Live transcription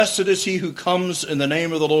Blessed is he who comes in the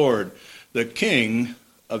name of the Lord, the King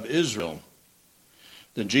of Israel.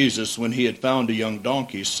 Then Jesus, when he had found a young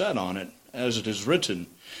donkey, sat on it, as it is written,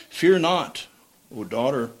 Fear not, O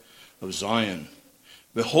daughter of Zion.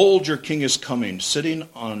 Behold, your king is coming, sitting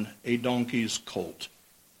on a donkey's colt.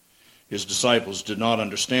 His disciples did not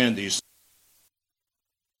understand these.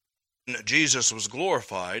 When Jesus was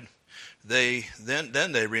glorified, then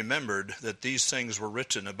they remembered that these things were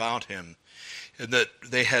written about him, and that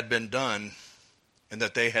they had been done, and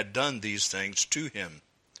that they had done these things to him.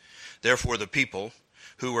 Therefore the people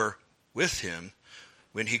who were with him,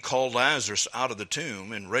 when he called Lazarus out of the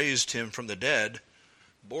tomb and raised him from the dead,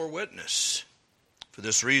 bore witness. For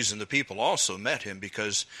this reason the people also met him,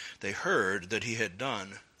 because they heard that he had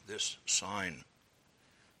done this sign.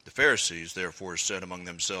 The Pharisees therefore said among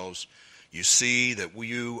themselves, You see that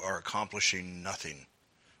you are accomplishing nothing.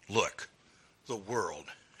 Look, the world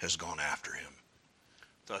has gone after him.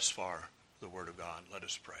 Thus far, the word of God. Let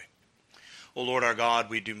us pray. O Lord our God,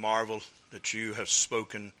 we do marvel that you have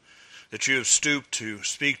spoken, that you have stooped to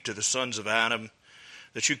speak to the sons of Adam,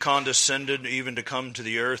 that you condescended even to come to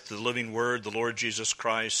the earth, the living word, the Lord Jesus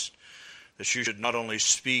Christ, that you should not only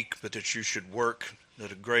speak, but that you should work, that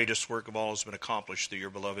the greatest work of all has been accomplished through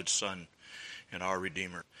your beloved Son and our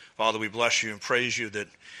Redeemer. Father, we bless you and praise you that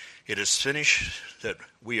it is finished, that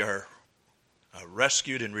we are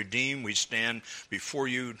rescued and redeemed. We stand before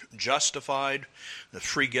you justified, the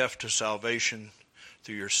free gift of salvation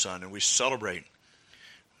through your Son. And we celebrate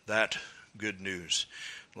that good news.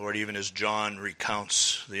 Lord, even as John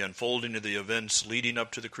recounts the unfolding of the events leading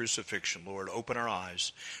up to the crucifixion, Lord, open our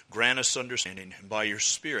eyes, grant us understanding, and by your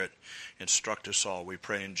Spirit instruct us all. We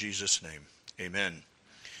pray in Jesus' name. Amen.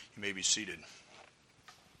 You may be seated.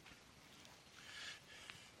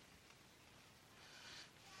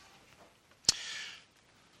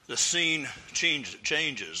 The scene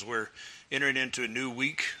changes. We're entering into a new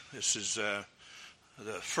week. This is the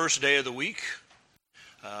first day of the week.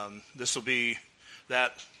 This will be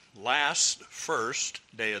that last first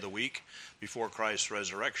day of the week before Christ's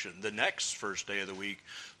resurrection. The next first day of the week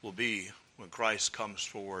will be when Christ comes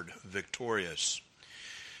forward victorious.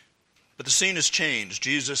 But the scene has changed.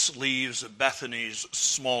 Jesus leaves Bethany's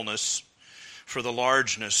smallness for the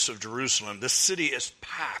largeness of Jerusalem. The city is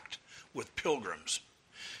packed with pilgrims.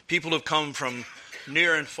 People have come from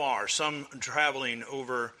near and far, some traveling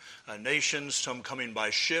over nations, some coming by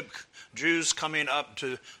ship, Jews coming up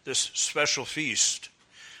to this special feast,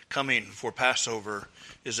 coming for Passover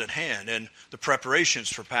is at hand, and the preparations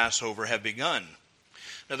for Passover have begun.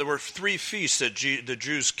 Now, there were 3 feasts that the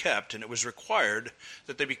Jews kept, and it was required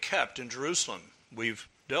that they be kept in Jerusalem. We've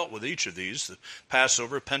dealt with each of these, the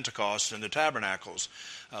Passover, Pentecost, and the Tabernacles.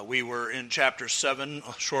 We were in chapter 7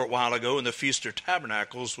 a short while ago, and the Feast of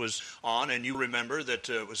Tabernacles was on, and you remember that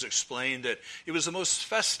it was explained that it was the most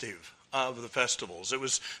festive of the festivals. It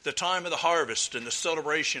was the time of the harvest and the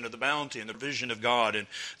celebration of the bounty and the vision of God, and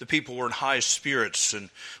the people were in high spirits and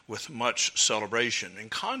with much celebration. In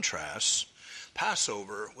contrast,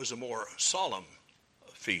 Passover was a more solemn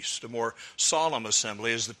feast, a more solemn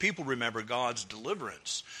assembly, as the people remember God's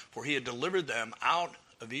deliverance, for he had delivered them out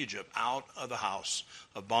of Egypt, out of the house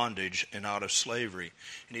of bondage and out of slavery.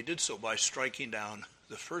 And he did so by striking down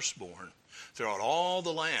the firstborn throughout all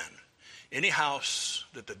the land. Any house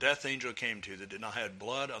that the death angel came to that did not have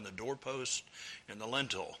blood on the doorpost and the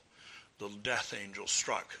lintel, the death angel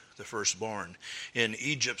struck the firstborn. In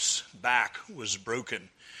Egypt's back was broken,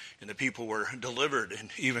 and the people were delivered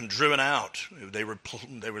and even driven out. There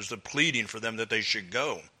was the pleading for them that they should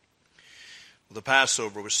go. Well, the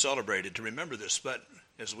Passover was celebrated to remember this, but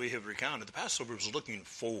as we have recounted, the Passover was looking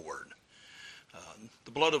forward.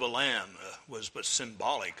 The blood of a lamb was but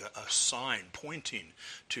symbolic, a sign pointing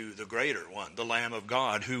to the greater one, the Lamb of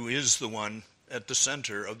God, who is the one at the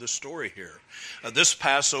center of the story here. This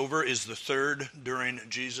Passover is the third during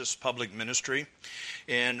Jesus' public ministry,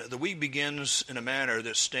 and the week begins in a manner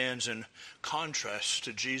that stands in contrast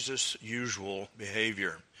to Jesus' usual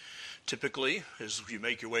behavior. Typically, as you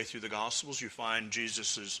make your way through the Gospels, you find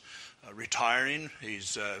Jesus is retiring.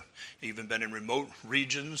 He's even been in remote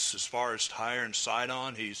regions as far as Tyre and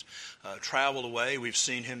Sidon. He's traveled away. We've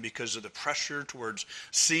seen him because of the pressure towards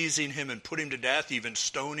seizing him and put him to death, even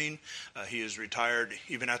stoning. He is retired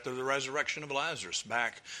even after the resurrection of Lazarus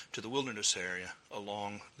back to the wilderness area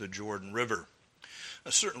along the Jordan River.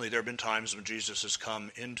 Certainly there have been times when Jesus has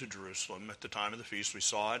come into Jerusalem at the time of the feast. We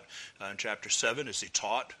saw it in chapter 7 as he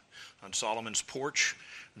taught on Solomon's porch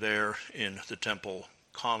there in the temple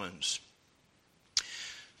commons.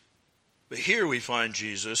 But here we find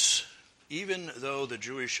Jesus even though the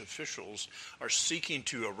Jewish officials are seeking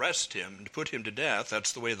to arrest him and put him to death,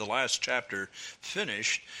 that's the way the last chapter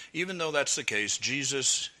finished, even though that's the case,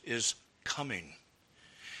 Jesus is coming.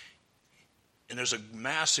 And there's a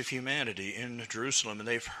massive humanity in Jerusalem, and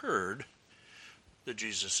they've heard that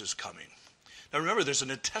Jesus is coming. Now remember, there's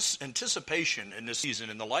an anticipation in this season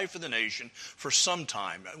in the life of the nation for some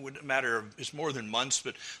time. It wouldn't matter, it's more than months,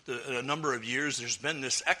 but a number of years, there's been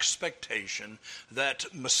this expectation that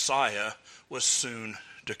Messiah was soon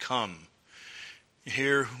to come.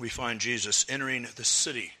 Here we find Jesus entering the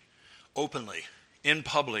city openly, in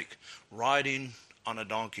public, riding on a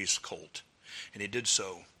donkey's colt. And he did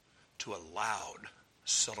so to a loud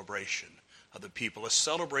celebration of the people, a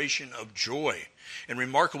celebration of joy and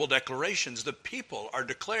remarkable declarations. The people are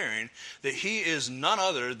declaring that he is none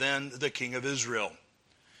other than the King of Israel.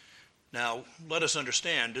 Now, let us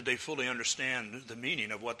understand, did they fully understand the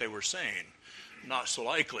meaning of what they were saying? Not so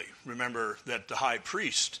likely. Remember that the high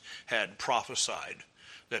priest had prophesied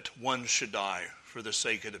that one should die for the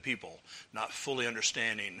sake of the people, not fully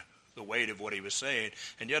understanding the weight of what he was saying,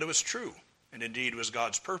 and yet it was true. And indeed was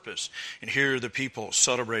God's purpose. And here are the people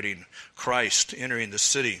celebrating Christ entering the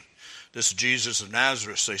city. This Jesus of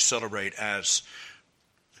Nazareth they celebrate as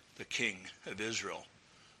the King of Israel.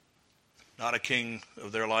 Not a king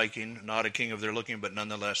of their liking, not a king of their looking, but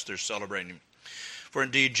nonetheless they're celebrating. For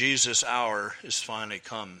indeed Jesus' hour is finally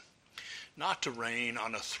come. Not to reign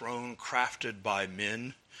on a throne crafted by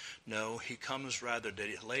men. No, he comes rather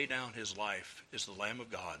to lay down his life as the Lamb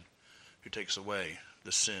of God who takes away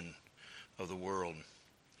the sin of the world.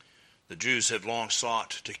 The Jews have long sought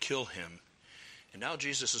to kill him, and now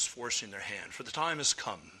Jesus is forcing their hand. For the time has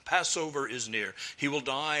come. Passover is near. He will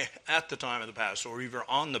die at the time of the Passover, even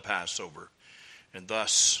on the Passover. And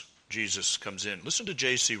thus Jesus comes in. Listen to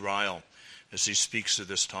J.C. Ryle as he speaks of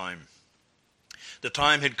this time. The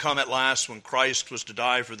time had come at last when Christ was to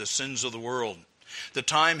die for the sins of the world. The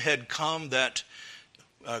time had come that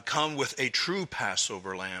come with a true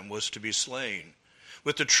Passover lamb was to be slain,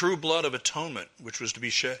 with the true blood of atonement which was to be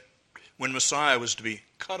shed when Messiah was to be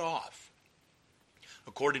cut off,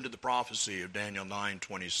 according to the prophecy of Daniel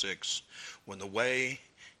 9:26, when the way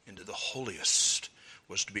into the holiest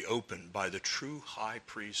was to be opened by the true high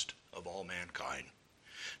priest of all mankind.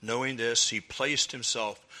 Knowing this, he placed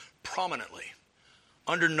himself prominently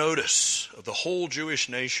under notice of the whole Jewish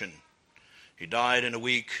nation. He died in a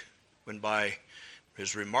week when by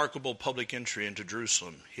his remarkable public entry into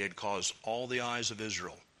Jerusalem, he had caused all the eyes of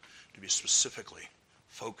Israel to be specifically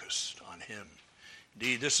focused on him.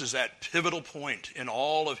 Indeed, this is that pivotal point in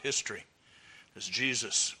all of history as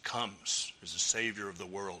Jesus comes as the Savior of the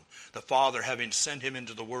world. The Father having sent him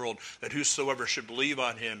into the world, that whosoever should believe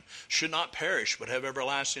on him should not perish, but have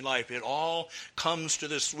everlasting life. It all comes to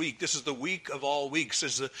this week. This is the week of all weeks.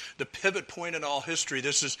 This is the pivot point in all history.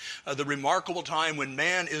 This is the remarkable time when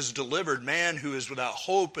man is delivered, man who is without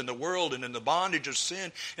hope in the world and in the bondage of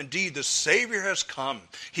sin. Indeed, the Savior has come.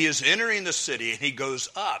 He is entering the city, and he goes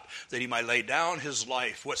up that he might lay down his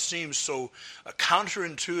life. What seems so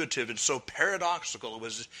counterintuitive and so paradoxical, it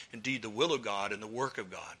was indeed the will of God and the work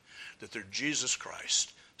of God, that through Jesus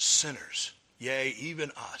Christ, sinners, yea,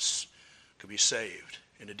 even us, could be saved.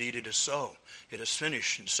 And indeed it is so. It is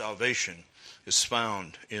finished, and salvation is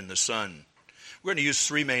found in the Son. We're going to use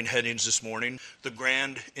three main headings this morning. The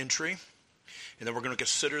grand entry, and then we're going to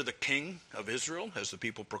consider the King of Israel, as the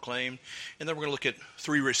people proclaimed, and then we're going to look at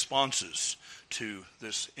three responses to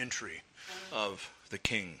this entry of the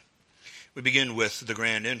King. We begin with the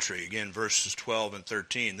grand entry, again, verses 12 and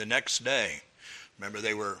 13. The next day, remember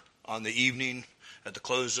they were on the evening at the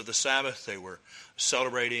close of the Sabbath. They were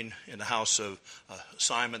celebrating in the house of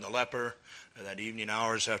Simon the leper, that evening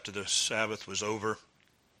hours after the Sabbath was over.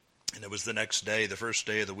 And it was the next day, the first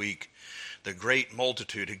day of the week. The great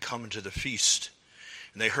multitude had come to the feast,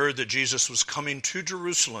 and they heard that Jesus was coming to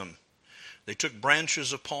Jerusalem. They took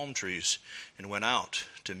branches of palm trees and went out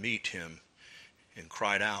to meet him and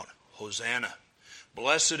cried out, Hosanna!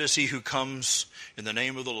 Blessed is he who comes in the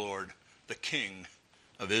name of the Lord, the King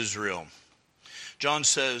of Israel. John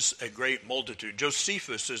says a great multitude.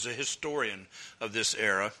 Josephus is a historian of this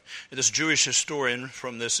era. This Jewish historian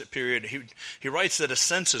from this period, he writes that a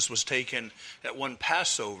census was taken at one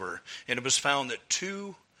Passover, and it was found that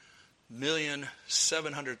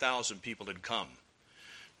 2,700,000 people had come.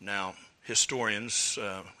 Now, historians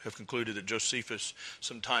have concluded that Josephus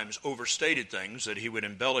sometimes overstated things, that he would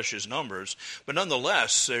embellish his numbers. But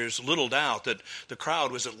nonetheless, there's little doubt that the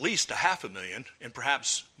crowd was at least 500,000 and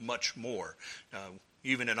perhaps much more.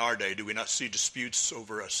 Even in our day, do we not see disputes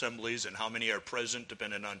over assemblies and how many are present,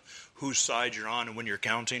 depending on whose side you're on and when you're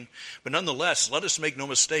counting? But nonetheless, let us make no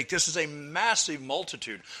mistake, this is a massive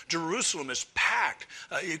multitude. Jerusalem is packed.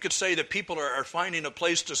 You could say that people are finding a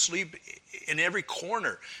place to sleep in every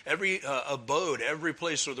corner, every abode, every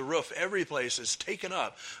place with a roof, every place is taken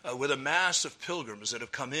up with a mass of pilgrims that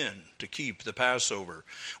have come in to keep the Passover.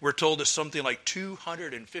 We're told that something like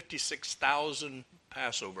 256,000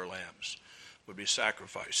 Passover lambs would be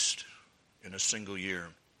sacrificed in a single year.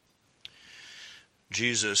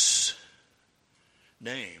 Jesus'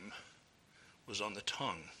 name was on the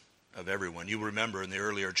tongue of everyone. You remember in the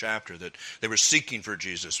earlier chapter that they were seeking for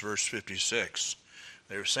Jesus, verse 56.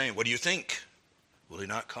 They were saying, what do you think? Will he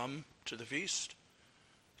not come to the feast?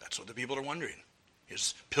 That's what the people are wondering.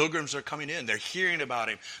 His pilgrims are coming in. They're hearing about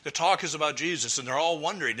him. The talk is about Jesus, and they're all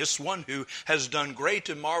wondering. This one who has done great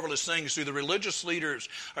and marvelous things, who the religious leaders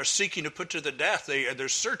are seeking to put to the death, they're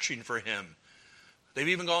searching for him. They've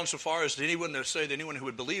even gone so far as to say that anyone who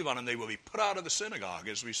would believe on him, they will be put out of the synagogue,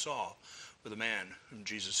 as we saw with the man whom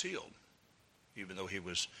Jesus healed, even though he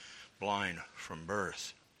was blind from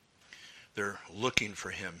birth. They're looking for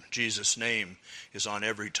him. Jesus' name is on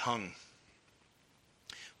every tongue.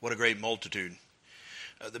 What a great multitude.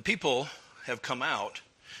 The people have come out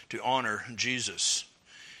to honor Jesus.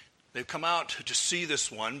 They've come out to see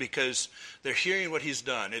this one because they're hearing what he's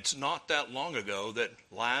done. It's not that long ago that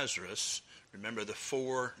Lazarus, remember the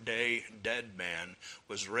 4-day dead man,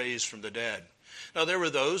 was raised from the dead. Now there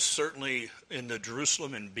were those, certainly in the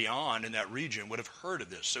Jerusalem and beyond in that region, would have heard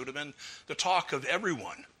of this. It would have been the talk of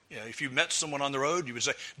everyone. You know, if you met someone on the road, you would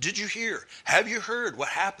say, did you hear? Have you heard what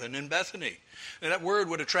happened in Bethany? And that word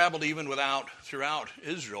would have traveled even throughout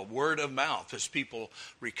Israel, word of mouth, as people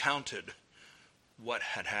recounted what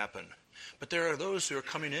had happened. But there are those who are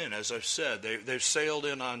coming in, as I've said. They've sailed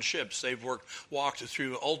in on ships. They've walked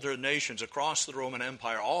through older nations across the Roman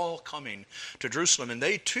Empire, all coming to Jerusalem. And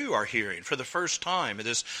they too are hearing for the first time of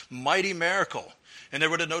this mighty miracle. And there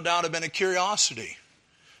would have no doubt have been a curiosity.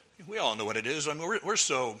 We all know what it is. I mean, we're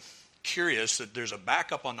so curious that there's a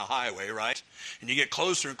backup on the highway, right? And you get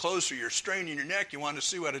closer and closer, you're straining your neck, you want to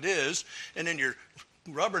see what it is, and then you're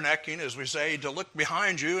rubbernecking, as we say, to look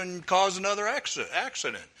behind you and cause another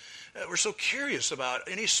accident. We're so curious about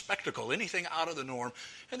any spectacle, anything out of the norm,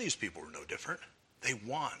 and these people are no different. They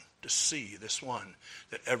want to see this one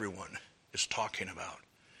that everyone is talking about.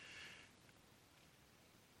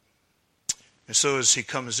 And so as he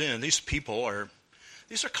comes in, these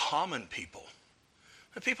are common people.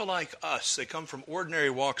 They're people like us. They come from ordinary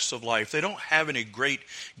walks of life. They don't have any great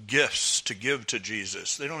gifts to give to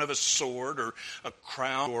Jesus. They don't have a sword or a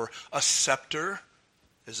crown or a scepter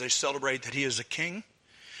as they celebrate that he is a king.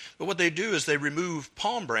 But what they do is they remove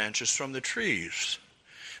palm branches from the trees.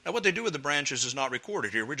 Now what they do with the branches is not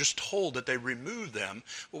recorded here. We're just told that they remove them.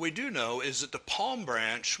 What we do know is that the palm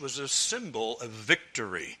branch was a symbol of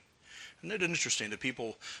victory. Isn't it interesting, the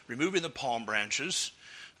people removing the palm branches?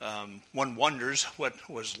 One wonders what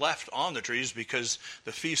was left on the trees, because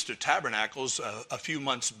the Feast of Tabernacles a few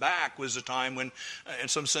months back was a time when, in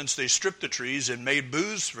some sense, they stripped the trees and made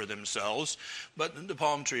booths for themselves. But the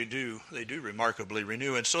palm tree they do remarkably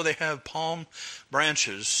renew. And so they have palm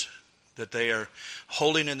branches that they are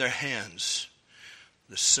holding in their hands,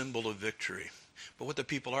 the symbol of victory. But what the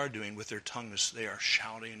people are doing with their tongues, they are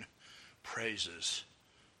shouting praises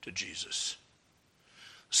to Jesus.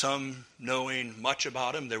 Some knowing much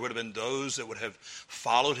about him. There would have been those that would have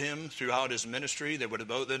followed him throughout his ministry. There would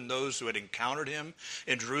have been those who had encountered him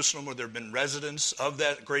in Jerusalem, where there had been residents of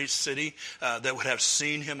that great city that would have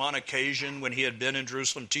seen him on occasion when he had been in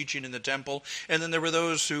Jerusalem teaching in the temple. And then there were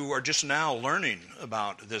those who are just now learning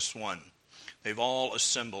about this one. They've all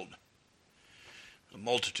assembled, a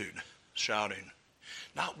multitude shouting.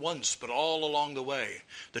 Not once, but all along the way.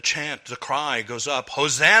 The chant, the cry goes up,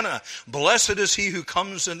 Hosanna! Blessed is he who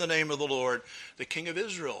comes in the name of the Lord, the King of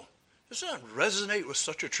Israel. Doesn't that resonate with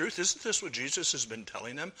such a truth? Isn't this what Jesus has been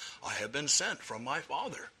telling them? I have been sent from my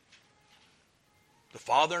Father. The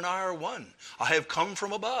Father and I are one. I have come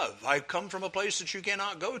from above. I have come from a place that you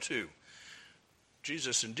cannot go to.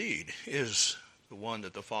 Jesus indeed is the one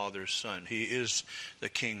that the Father's Son. He is the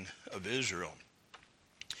King of Israel.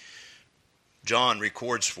 John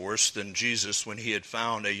records for us, then Jesus, when he had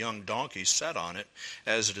found a young donkey, sat on it,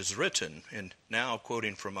 as it is written, and now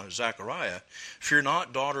quoting from Zechariah, fear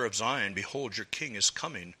not, daughter of Zion, behold, your king is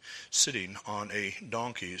coming, sitting on a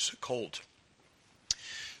donkey's colt.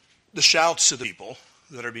 The shouts of the people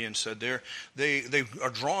that are being said there, they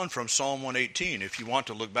are drawn from Psalm 118. If you want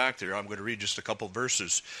to look back there, I'm going to read just a couple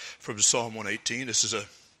verses from Psalm 118. This is a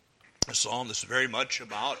A psalm that's very much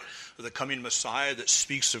about the coming Messiah that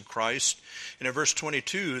speaks of Christ. And in verse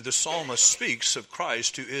 22, the psalmist speaks of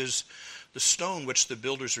Christ, who is the stone which the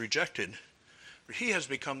builders rejected. He has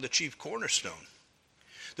become the chief cornerstone.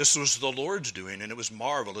 This was the Lord's doing, and it was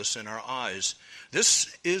marvelous in our eyes.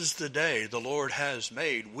 This is the day the Lord has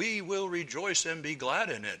made. We will rejoice and be glad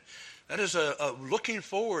in it. That is a looking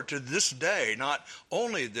forward to this day, not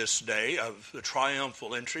only this day of the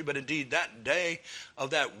triumphal entry, but indeed that day of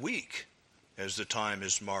that week as the time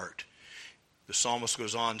is marked. The psalmist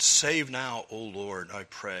goes on, save now, O Lord, I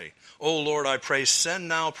pray. O Lord, I pray, send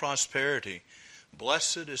now prosperity.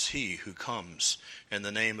 Blessed is he who comes in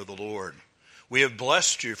the name of the Lord. We have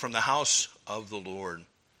blessed you from the house of the Lord.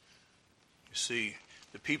 You see,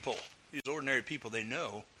 the people, these ordinary people, they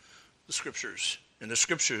know the Scriptures. And the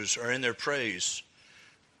Scriptures are in their praise.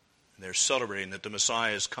 They're celebrating that the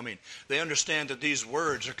Messiah is coming. They understand that these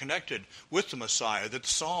words are connected with the Messiah, that the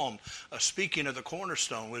psalm, speaking of the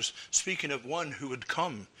cornerstone, was speaking of one who would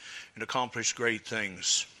come and accomplish great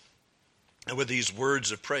things. And with these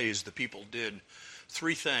words of praise, the people did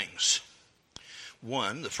three things.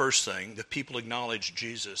 One, the first thing, the people acknowledged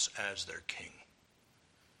Jesus as their king.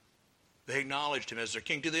 They acknowledged him as their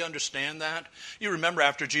king. Do they understand that? You remember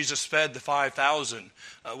after Jesus fed the 5,000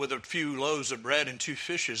 with a few loaves of bread and 2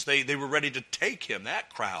 fishes, they were ready to take him.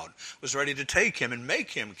 That crowd was ready to take him and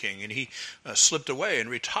make him king. And he slipped away and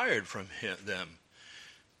retired from them.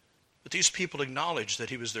 But these people acknowledged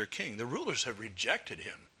that he was their king. The rulers have rejected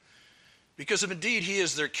him. Because if indeed he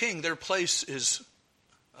is their king, their place is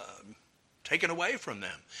taken away from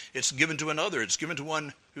them. It's given to another. It's given to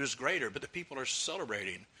one who is greater. But the people are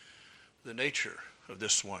celebrating the nature of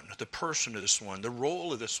this one, the person of this one, the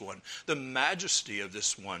role of this one, the majesty of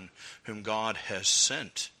this one whom God has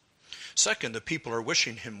sent. Second, the people are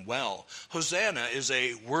wishing him well. Hosanna is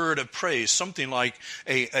a word of praise, something like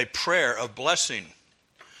a prayer of blessing.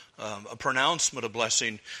 A pronouncement of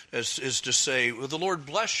blessing is to say, well, the Lord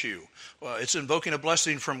bless you. It's invoking a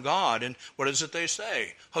blessing from God. And what is it they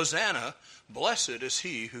say? Hosanna, blessed is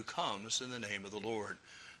he who comes in the name of the Lord.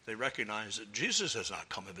 They recognize that Jesus has not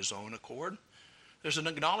come of his own accord. There's an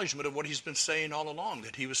acknowledgement of what he's been saying all along,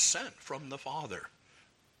 that he was sent from the Father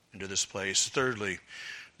into this place. Thirdly,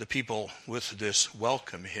 the people with this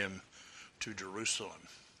welcome him to Jerusalem.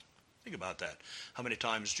 Think about that. How many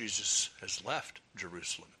times Jesus has left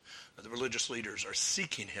Jerusalem? The religious leaders are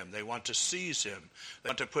seeking him. They want to seize him. They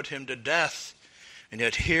want to put him to death. And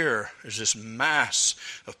yet here is this mass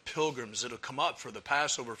of pilgrims that have come up for the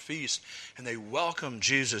Passover feast, and they welcome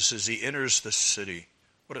Jesus as he enters the city.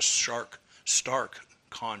 What a stark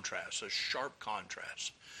contrast, a sharp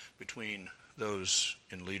contrast between those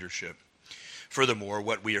in leadership. Furthermore,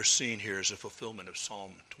 what we are seeing here is a fulfillment of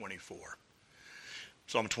Psalm 24.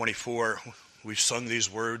 Psalm 24, we've sung these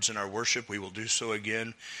words in our worship. We will do so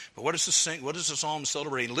again. But what is the psalm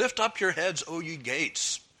celebrating? Lift up your heads, O ye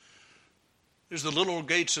gates. There's the little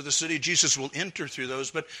gates of the city. Jesus will enter through those.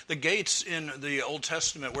 But the gates in the Old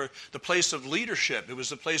Testament were the place of leadership. It was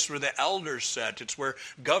the place where the elders sat. It's where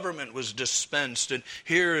government was dispensed. And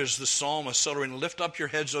here is the psalmist celebrating, lift up your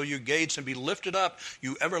heads, O you gates, and be lifted up,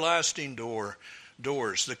 you everlasting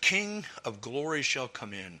doors. The King of glory shall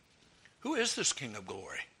come in. Who is this King of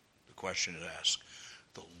glory? The question is asked.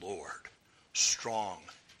 The Lord, strong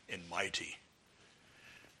and mighty.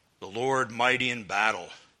 The Lord mighty in battle.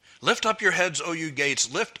 Lift up your heads, O you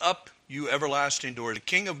gates. Lift up, you everlasting doors. The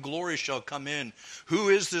King of glory shall come in. Who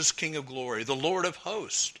is this King of glory? The Lord of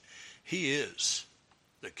hosts. He is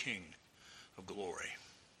the King of glory.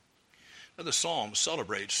 Now, the psalm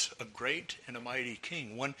celebrates a great and a mighty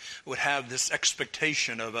king. One would have this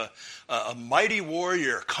expectation of a mighty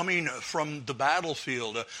warrior coming from the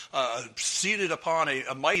battlefield, seated upon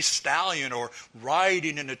a mighty stallion, or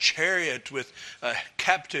riding in a chariot with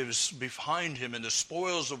captives behind him and the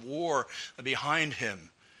spoils of war behind him.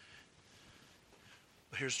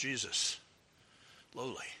 But here's Jesus,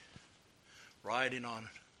 lowly, riding on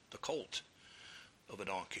the colt of a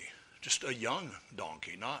donkey. Just a young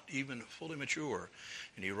donkey, not even fully mature.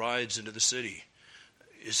 And he rides into the city.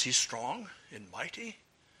 Is he strong and mighty?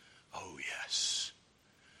 Oh, yes.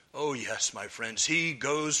 Oh, yes, my friends. He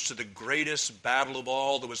goes to the greatest battle of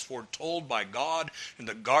all that was foretold by God in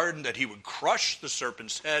the garden, that he would crush the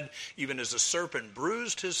serpent's head, even as the serpent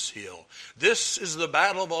bruised his heel. This is the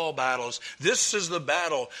battle of all battles. This is the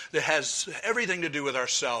battle that has everything to do with our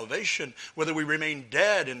salvation, whether we remain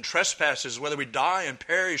dead in trespasses, whether we die and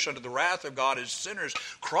perish under the wrath of God as sinners.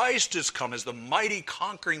 Christ has come as the mighty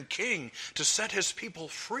conquering king to set his people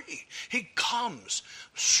free. He comes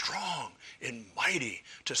strong and mighty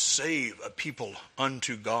to save a people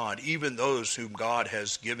unto God, even those whom God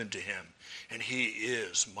has given to him. And he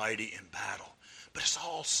is mighty in battle. But it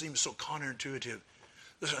all seems so counterintuitive.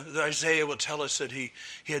 Isaiah will tell us that he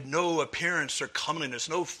had no appearance or comeliness,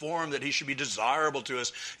 no form that he should be desirable to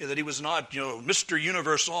us, that he was not, Mr.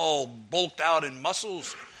 Universe all bulked out in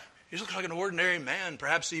muscles. He looked like an ordinary man,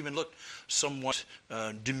 perhaps even looked somewhat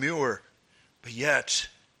demure, but yet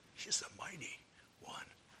he's the mighty one.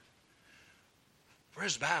 For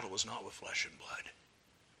his battle was not with flesh and blood.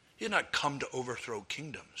 He had not come to overthrow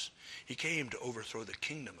kingdoms. He came to overthrow the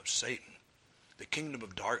kingdom of Satan, the kingdom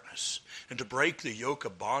of darkness, and to break the yoke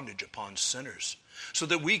of bondage upon sinners, so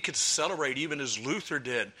that we could celebrate, even as Luther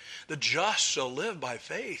did, the just shall live by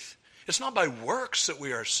faith. It's not by works that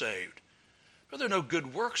we are saved. But there are no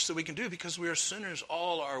good works that we can do because we are sinners.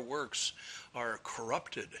 All our works are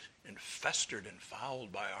corrupted and festered and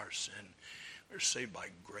fouled by our sin. We're saved by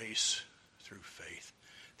grace through faith.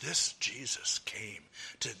 This Jesus came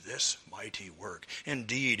to this mighty work.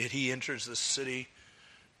 Indeed, he enters the city.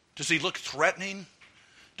 Does he look threatening?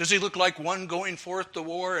 Does he look like one going forth to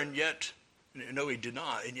war? And yet, no, he did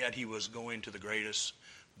not. And yet he was going to the greatest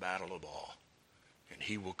battle of all. And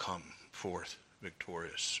he will come forth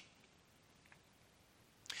victorious.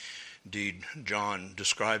 Indeed, John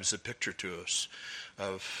describes the picture to us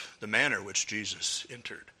of the manner which Jesus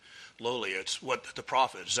entered. Lowly, it's what the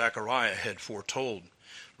prophet Zechariah had foretold.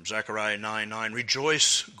 From Zechariah 9:9,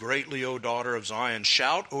 rejoice greatly, O daughter of Zion.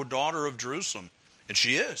 Shout, O daughter of Jerusalem. And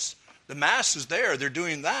she is. The mass is there. They're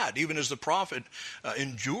doing that, even as the prophet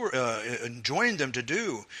enjoined them to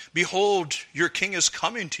do. Behold, your king is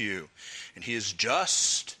coming to you, and he is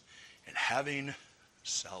just and having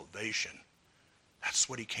salvation. That's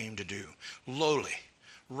what he came to do. Lowly,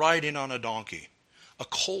 riding on a donkey, a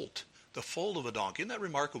colt, the foal of a donkey. Isn't that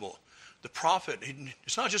remarkable? The prophet,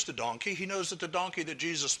 it's not just a donkey. He knows that the donkey that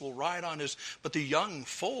Jesus will ride on is but the young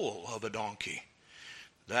foal of a donkey.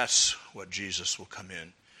 That's what Jesus will come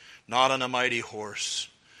in. Not on a mighty horse,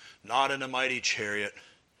 not in a mighty chariot,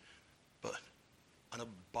 but on a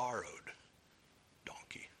borrowed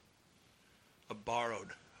donkey, a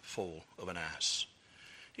borrowed foal of an ass.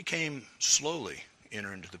 He came slowly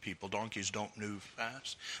entering to the people. Donkeys don't move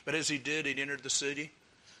fast. But as he did, he entered the city.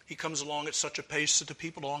 He comes along at such a pace that the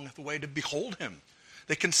people along the way to behold him.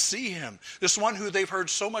 They can see him. This one who they've heard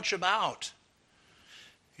so much about.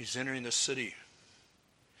 He's entering the city.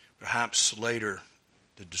 Perhaps later,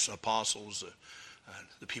 the apostles,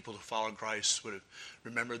 the people who followed Christ would have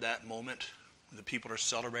remembered that moment. The people are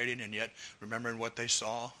celebrating and yet remembering what they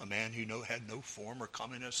saw. A man who had no form or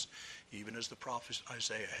comeliness, even as the prophet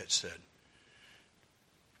Isaiah had said.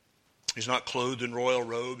 He's not clothed in royal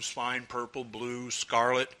robes, fine purple, blue,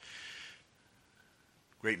 scarlet.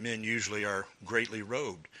 Great men usually are greatly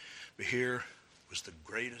robed. But here was the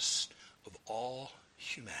greatest of all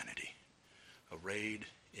humanity, arrayed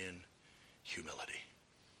in humility,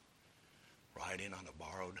 riding on a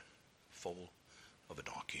borrowed foal of a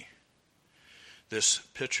donkey. This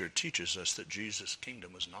picture teaches us that Jesus'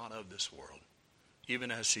 kingdom was not of this world,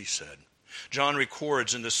 even as he said. John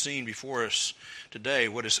records in the scene before us today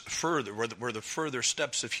what is further, were the further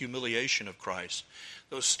steps of humiliation of Christ.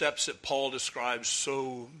 Those steps that Paul describes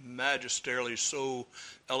so magisterially, so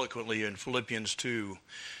eloquently in Philippians 2.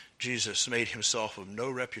 Jesus made himself of no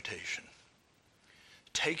reputation,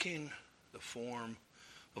 taking the form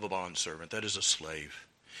of a bondservant, that is a slave,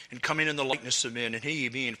 and coming in the likeness of men, and he,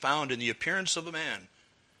 being found in the appearance of a man,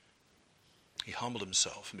 he humbled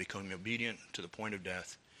himself and became obedient to the point of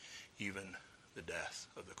death, even the death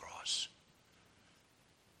of the cross.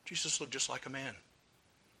 Jesus looked just like a man,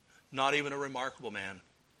 not even a remarkable man,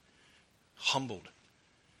 humbled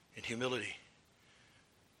in humility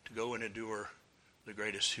to go and endure the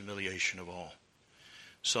greatest humiliation of all.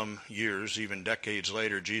 Some years, even decades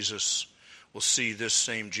later, Jesus will see this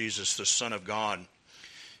same Jesus, the Son of God,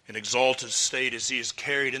 in exalted state as he is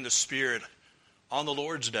carried in the Spirit on the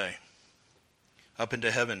Lord's day up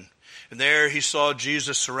into heaven. And there he saw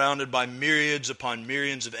Jesus surrounded by myriads upon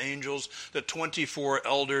myriads of angels, the 24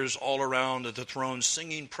 elders all around at the throne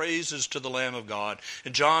singing praises to the Lamb of God.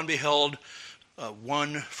 And John beheld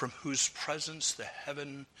one from whose presence the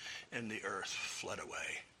heaven and the earth fled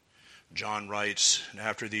away. John writes, and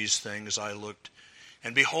after these things I looked,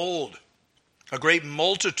 and behold, a great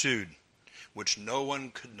multitude, which no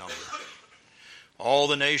one could number. All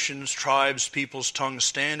the nations, tribes, peoples, tongues,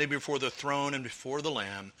 standing before the throne and before the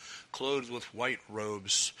Lamb, clothed with white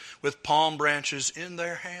robes, with palm branches in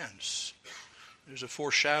their hands. There's a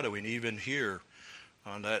foreshadowing even here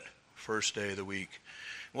on that first day of the week.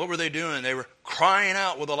 What were they doing? They were crying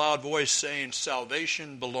out with a loud voice, saying,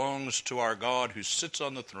 "Salvation belongs to our God who sits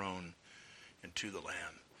on the throne and to the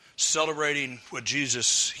Lamb." Celebrating what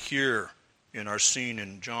Jesus here in our scene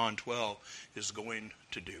in John 12 is going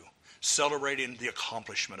to do. Celebrating the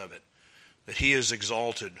accomplishment of it, that he is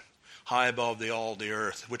exalted high above all the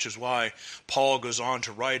earth, which is why Paul goes on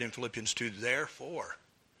to write in Philippians 2, therefore,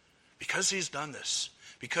 because he's done this,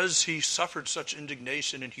 because he suffered such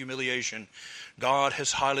indignation and humiliation, God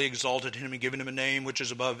has highly exalted him and given him a name which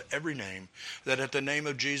is above every name, that at the name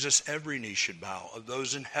of Jesus every knee should bow, of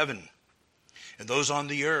those in heaven and those on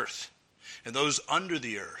the earth and those under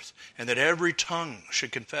the earth, and that every tongue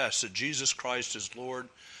should confess that Jesus Christ is Lord,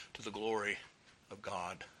 to the glory of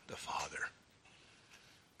God the Father.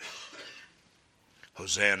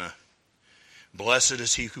 Hosanna. Blessed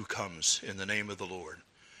is he who comes in the name of the Lord,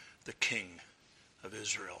 the King of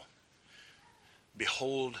Israel.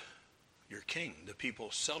 Behold your king. The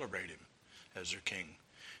people celebrate him as their king.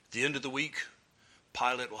 At the end of the week,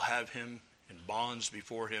 Pilate will have him in bonds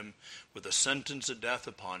before him with a sentence of death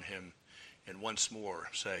upon him, and once more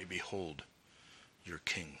say, behold your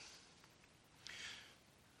king.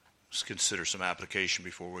 Let's consider some application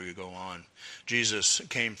before we go on. Jesus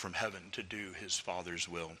came from heaven to do his Father's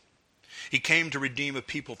will. He came to redeem a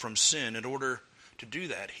people from sin. In order to do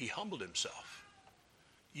that, he humbled himself,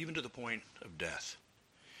 even to the point of death.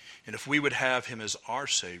 And if we would have him as our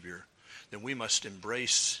Savior, then we must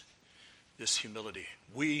embrace this humility.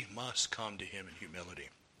 We must come to him in humility.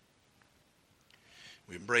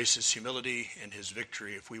 We embrace his humility and his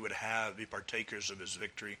victory. If we would be partakers of his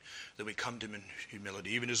victory, then we come to him in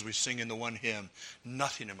humility. Even as we sing in the one hymn,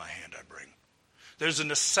 nothing in my hand I bring. There's a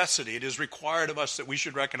necessity. It is required of us that we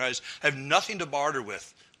should recognize I have nothing to barter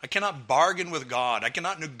with. I cannot bargain with God. I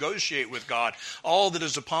cannot negotiate with God. All that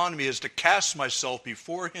is upon me is to cast myself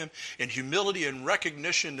before him in humility and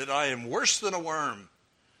recognition that I am worse than a worm.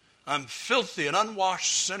 I'm filthy, an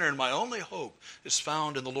unwashed sinner, and my only hope is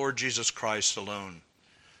found in the Lord Jesus Christ alone.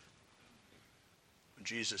 When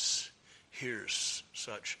Jesus hears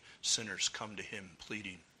such sinners come to him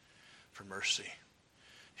pleading for mercy,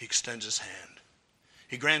 he extends his hand.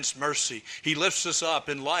 He grants mercy. He lifts us up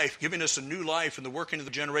in life, giving us a new life in the working of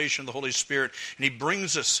the generation of the Holy Spirit. And he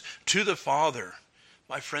brings us to the Father.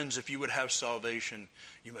 My friends, if you would have salvation,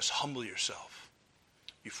 you must humble yourself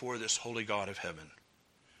before this holy God of heaven.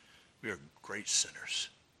 We are great sinners.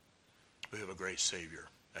 We have a great Savior.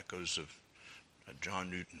 Echoes of John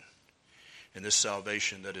Newton. And this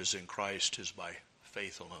salvation that is in Christ is by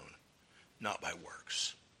faith alone, not by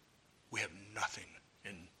works. We have nothing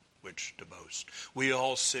in which to boast. We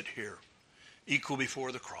all sit here, equal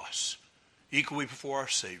before the cross, equally before our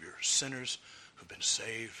Savior, sinners who've been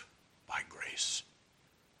saved by grace.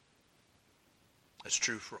 That's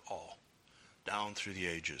true for all, down through the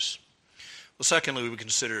ages. Well, secondly, we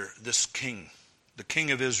consider this king, the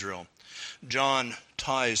King of Israel. John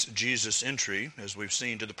ties Jesus' entry, as we've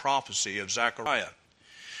seen, to the prophecy of Zechariah.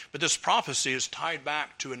 But this prophecy is tied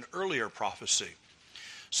back to an earlier prophecy.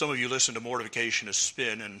 Some of you listened to Mortification of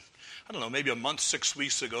Spin, and I don't know, maybe a month, 6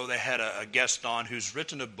 weeks ago, they had a guest on who's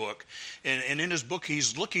written a book. And in his book,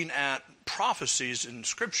 he's looking at prophecies in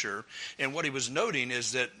Scripture. And what he was noting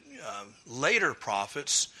is that later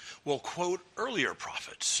prophets will quote earlier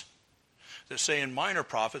prophets. That say in minor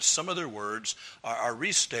prophets, some of their words are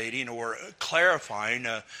restating or clarifying,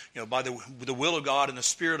 by the will of God and the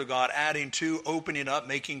Spirit of God, adding to, opening up,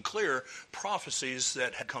 making clear prophecies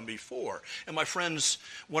that had come before. And my friends,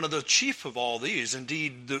 one of the chief of all these,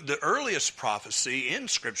 indeed the earliest prophecy in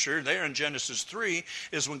Scripture, there in Genesis 3,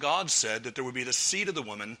 is when God said that there would be the seed of the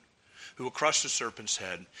woman who will crush the serpent's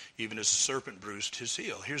head, even as the serpent bruised his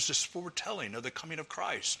heel. Here's this foretelling of the coming of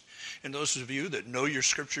Christ. And those of you that know your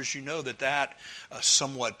Scriptures, you know that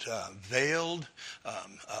somewhat veiled,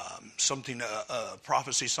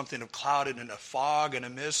 prophecy, something of clouded and a fog and a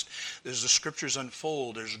mist. As the Scriptures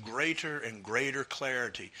unfold, there's greater and greater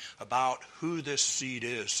clarity about who this seed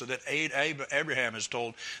is. So that Abraham is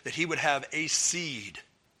told that he would have a seed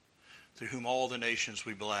through whom all the nations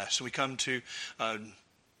will be blessed. So we come to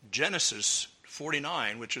Genesis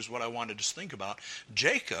 49, which is what I wanted to think about.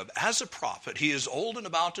 Jacob, as a prophet, he is old and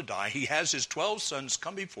about to die. He has his 12 sons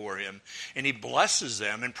come before him, and he blesses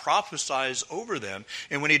them and prophesies over them.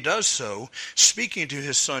 And when he does so, speaking to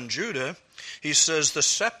his son Judah, he says, the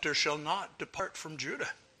scepter shall not depart from Judah.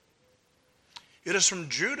 It is from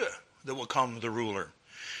Judah that will come the ruler.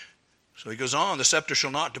 So he goes on, the scepter shall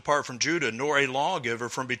not depart from Judah, nor a lawgiver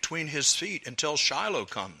from between his feet until Shiloh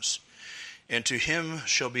comes. And to him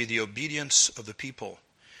shall be the obedience of the people.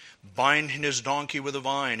 binding his donkey with a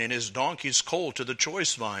vine, and his donkey's colt to the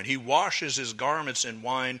choice vine. He washes his garments in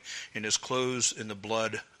wine, and his clothes in the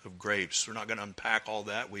blood of grapes. We're not going to unpack all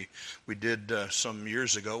that. We did some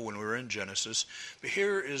years ago when we were in Genesis. But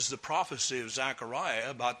here is the prophecy of Zechariah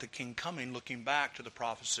about the king coming, looking back to the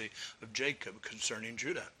prophecy of Jacob concerning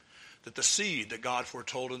Judah. That the seed that God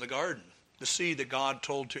foretold in the garden, the seed that God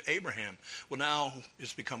told to Abraham, well, now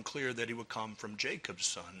it's become clear that he would come from Jacob's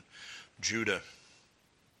son, Judah.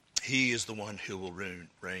 He is the one who will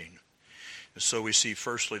reign. And so we see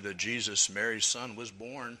firstly that Jesus, Mary's son, was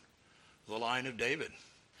born of the line of David.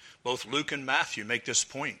 Both Luke and Matthew make this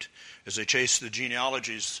point as they chase the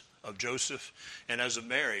genealogies of Joseph and as of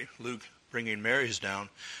Mary, Luke bringing Mary's down,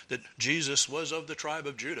 that Jesus was of the tribe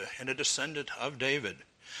of Judah and a descendant of David.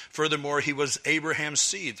 Furthermore, he was Abraham's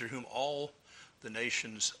seed through whom all the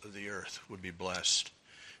nations of the earth would be blessed.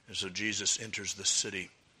 And so Jesus enters the city,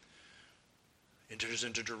 enters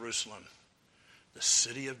into Jerusalem, the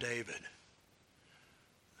city of David,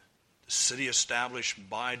 the city established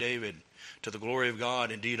by David to the glory of God,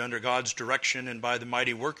 indeed under God's direction and by the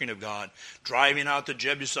mighty working of God, driving out the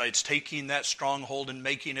Jebusites, taking that stronghold and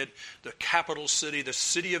making it the capital city, the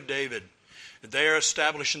city of David. There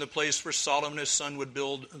establishing the place where Solomon his son would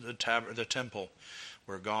build the temple,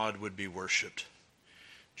 where God would be worshipped.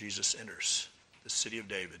 Jesus enters the city of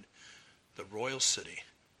David, the royal city,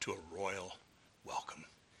 to a royal welcome.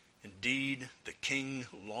 Indeed, the king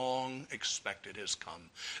long expected has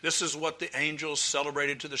come. This is what the angels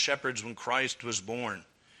celebrated to the shepherds when Christ was born.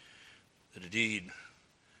 That indeed,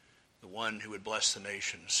 the one who would bless the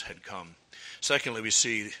nations had come. Secondly, we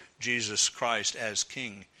see Jesus Christ as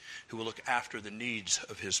king who will look after the needs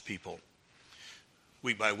of his people.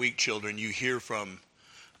 Week by week, children, you hear from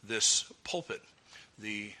this pulpit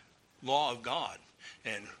the law of God.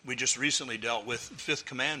 And we just recently dealt with the fifth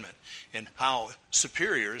commandment and how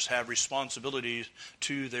superiors have responsibilities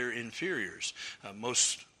to their inferiors.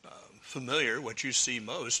 Most familiar, what you see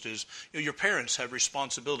most is your parents have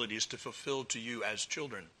responsibilities to fulfill to you as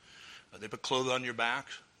children. They put clothes on your back.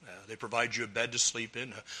 They provide you a bed to sleep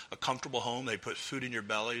in, a comfortable home. They put food in your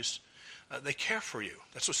bellies. They care for you.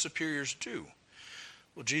 That's what superiors do.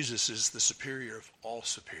 Well, Jesus is the superior of all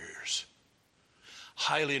superiors.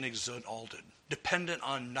 Highly exalted, dependent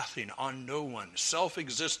on nothing, on no one,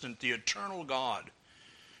 self-existent, the eternal God.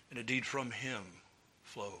 And indeed from him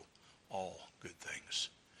flow all good things.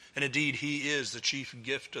 And indeed he is the chief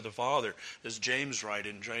gift of the Father, as James writes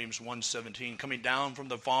in James 1:17, coming down from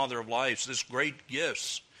the Father of lights, this great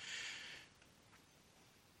gift.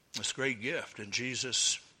 This great gift. And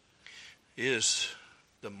Jesus is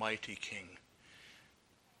the mighty King.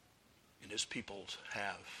 And his people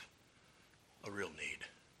have a real need.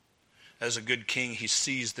 As a good king, he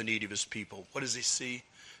sees the need of his people. What does he see?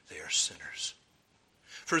 They are sinners.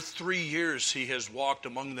 For 3 years, he has walked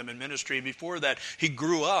among them in ministry. And before that, he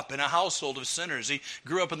grew up in a household of sinners. He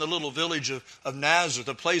grew up in the little village of Nazareth,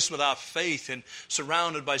 a place without faith and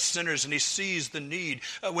surrounded by sinners. And he sees the need.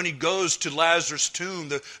 When he goes to Lazarus' tomb,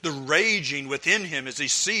 the raging within him as he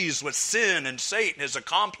sees what sin and Satan has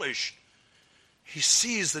accomplished. He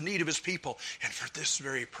sees the need of his people, and for this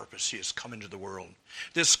very purpose he has come into the world.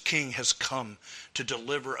 This king has come to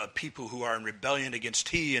deliver a people who are in rebellion against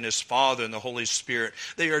he and his Father and the Holy Spirit.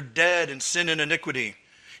 They are dead in sin and iniquity,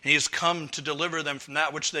 and he has come to deliver them from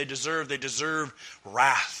that which they deserve. They deserve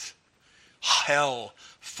wrath, hell,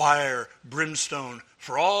 fire, brimstone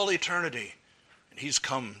for all eternity, and he's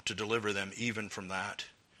come to deliver them even from that.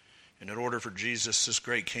 And in order for Jesus, this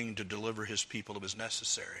great king, to deliver his people, it was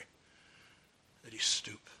necessary that he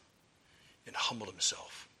stoop and humbled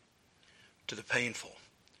himself to the painful,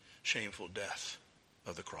 shameful death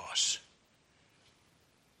of the cross.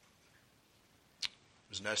 It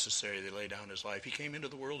was necessary that he lay down his life. He came into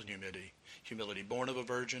the world in humility, born of a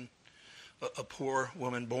virgin, a poor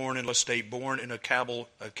woman, born in a state, born in a cattle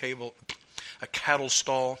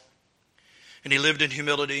stall. And he lived in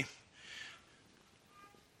humility,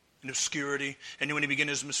 in obscurity. And when he began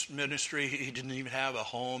his ministry, he didn't even have a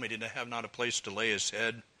home. He didn't have not a place to lay his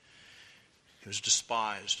head. He was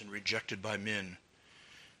despised and rejected by men.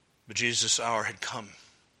 But Jesus' hour had come.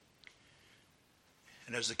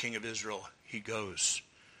 And as the King of Israel, he goes,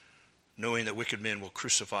 knowing that wicked men will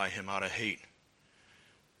crucify him out of hate.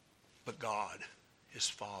 But God, his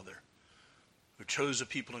Father, who chose a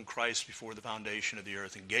people in Christ before the foundation of the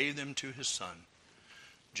earth and gave them to his Son,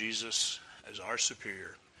 Jesus, as our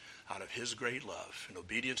superior, out of his great love and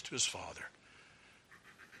obedience to his Father,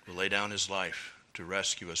 will lay down his life to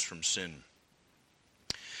rescue us from sin.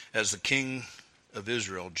 As the King of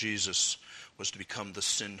Israel, Jesus was to become the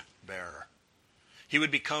sin bearer. He would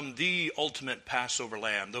become the ultimate Passover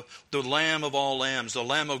lamb, the Lamb of all lambs, the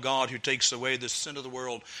Lamb of God who takes away the sin of the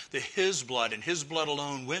world. That his blood and his blood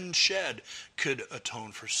alone, when shed, could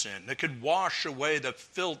atone for sin. It could wash away the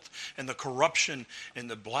filth and the corruption and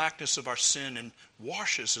the blackness of our sin and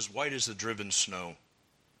wash us as white as the driven snow.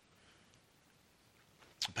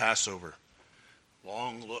 Passover,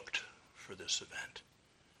 long looked for this event,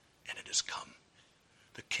 and it has come.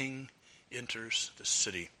 The King enters the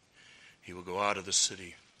city. He will go out of the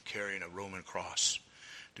city carrying a Roman cross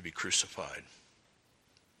to be crucified.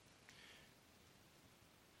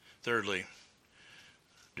 Thirdly,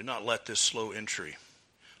 do not let this slow entry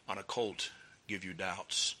on a colt give you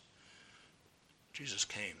doubts. Jesus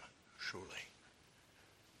came, surely.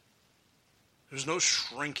 There was no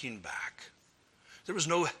shrinking back. There was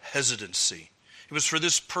no hesitancy. It was for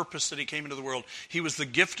this purpose that he came into the world. He was the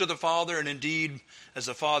gift of the Father, and indeed, as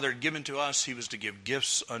the Father had given to us, he was to give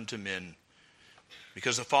gifts unto men.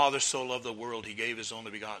 Because the Father so loved the world, he gave his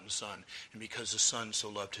only begotten Son. And because the Son so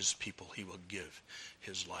loved his people, he will give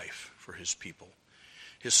his life for his people.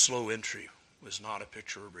 His slow entry was not a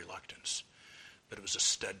picture of reluctance, but it was a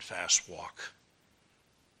steadfast walk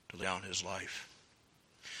to lay down his life.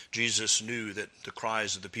 Jesus knew that the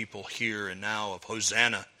cries of the people here and now of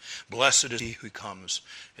Hosanna, blessed is he who comes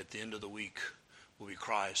at the end of the week, will be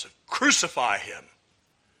cries of crucify him.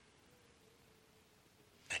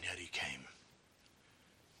 And yet he came.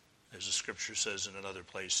 As the scripture says in another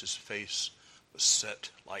place, his face was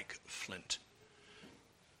set like flint.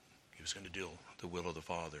 He was going to do the will of the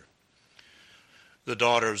Father. The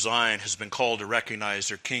daughter of Zion has been called to recognize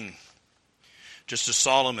her king. Just as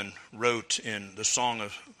Solomon wrote in the Song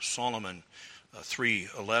of Solomon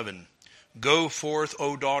 3:11, "Go forth,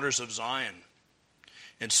 O daughters of Zion,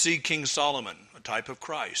 and see King Solomon," a type of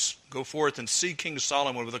Christ. "Go forth and see King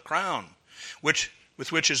Solomon with a crown, with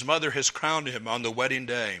which his mother has crowned him on the wedding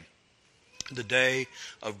day, the day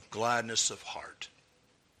of gladness of heart."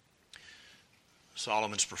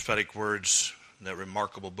 Solomon's prophetic words in that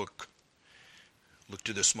remarkable book look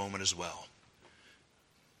to this moment as well.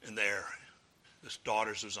 And there, the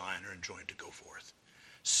daughters of Zion are enjoined to go forth.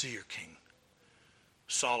 See your king.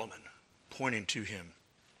 Solomon pointing to him.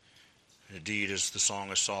 And indeed, as the Song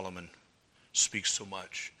of Solomon speaks so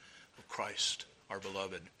much of Christ, our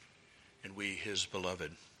beloved, and we his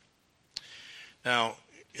beloved. Now,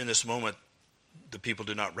 in this moment, the people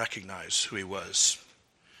do not recognize who he was.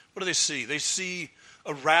 What do they see? They see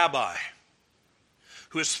a rabbi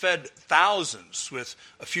who has fed thousands with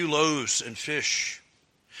a few loaves and fish.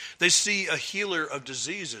 They see a healer of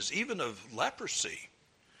diseases, even of leprosy.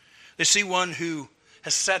 They see one who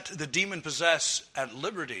has set the demon-possessed at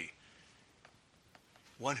liberty,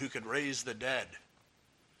 one who could raise the dead,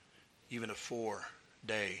 even a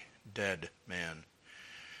 4-day dead man.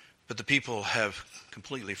 But the people have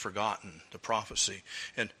completely forgotten the prophecy.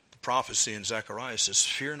 And the prophecy in Zechariah says,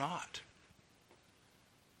 "Fear not.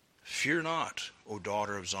 Fear not, O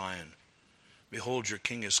daughter of Zion. Behold, your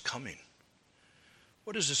king is coming."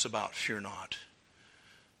 What is this about fear not?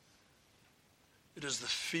 It is the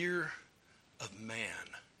fear of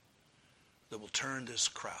man that will turn this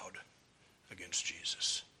crowd against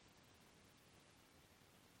Jesus.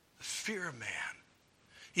 The fear of man.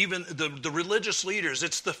 Even the religious leaders,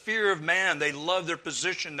 it's the fear of man. They love their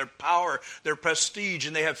position, their power, their prestige,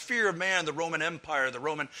 and they have fear of man, the Roman Empire, the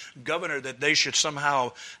Roman governor, that they should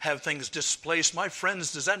somehow have things displaced. My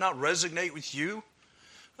friends, does that not resonate with you?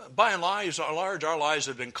 By and large, our lives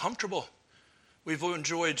have been comfortable. We've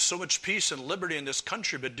enjoyed so much peace and liberty in this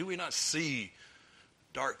country, but do we not see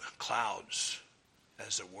dark clouds,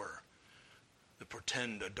 as it were, that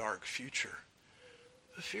portend a dark future?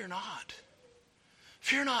 But fear not.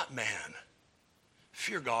 Fear not man.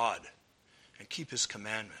 Fear God and keep his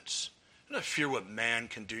commandments. Do not fear what man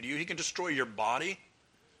can do to you. He can destroy your body.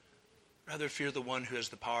 Rather fear the one who has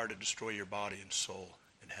the power to destroy your body and soul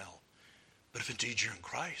in hell. But if indeed you're in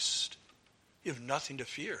Christ, you have nothing to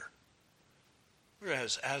fear.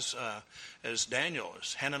 Whereas as Daniel,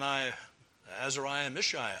 as Hananiah, Azariah, and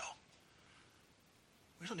Mishael,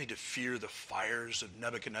 we don't need to fear the fires of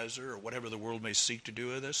Nebuchadnezzar or whatever the world may seek to do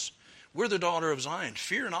with us. We're the daughter of Zion.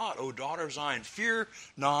 Fear not, O daughter of Zion. Fear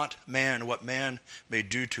not man, what man may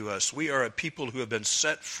do to us. We are a people who have been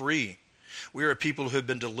set free. We are a people who have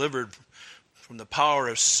been delivered from the power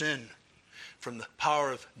of sin, from the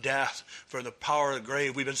power of death, from the power of the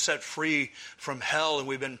grave. We've been set free from hell, and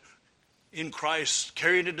we've been in Christ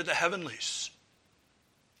carried into the heavenlies.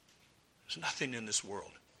 There's nothing in this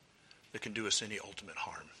world that can do us any ultimate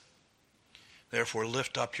harm. Therefore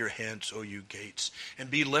lift up your heads, O you gates, and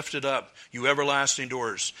be lifted up, you everlasting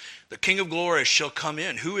doors. The King of glory shall come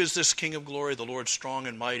in. Who is this King of glory? The Lord strong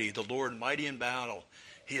and mighty, the Lord mighty in battle.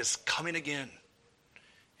 He is coming again,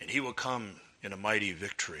 and he will come in a mighty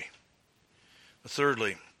victory.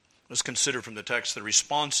 Thirdly, let's consider from the text the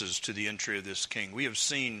responses to the entry of this king. We have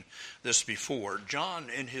seen this before. John,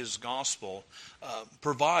 in his gospel,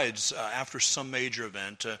 provides, after some major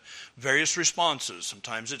event, various responses.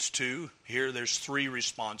 Sometimes it's two. Here there's three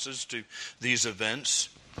responses to these events.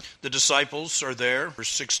 The disciples are there, verse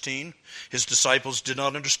 16. His disciples did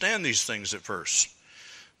not understand these things at first.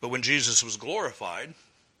 But when Jesus was glorified,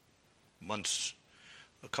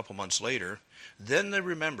 a couple months later, then they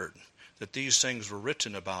remembered that these things were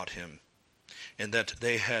written about him, and that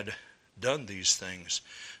they had done these things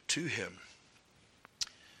to him.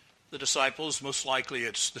 The disciples, most likely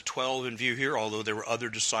it's the 12 in view here, although there were other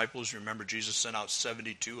disciples. Remember, Jesus sent out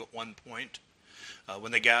 72 at one point.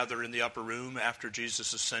 When they gather in the upper room after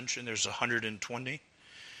Jesus' ascension, there's 120.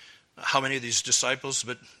 How many of these disciples?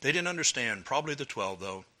 But they didn't understand. Probably the 12,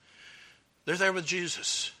 though. They're there with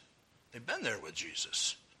Jesus. They've been there with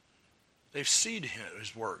Jesus. They've seen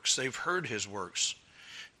his works. They've heard his works.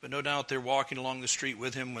 But no doubt they're walking along the street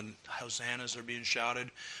with him when hosannas are being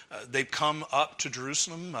shouted. They've come up to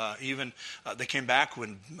Jerusalem. They came back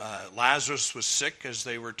when Lazarus was sick, as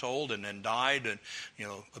they were told, and then died, and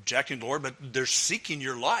objecting, Lord, but they're seeking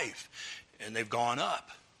your life. And they've gone up.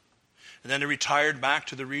 And then they retired back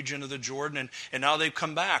to the region of the Jordan, and now they've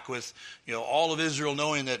come back with all of Israel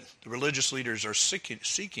knowing that the religious leaders are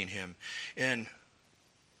seeking him. And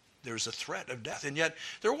there's a threat of death. And yet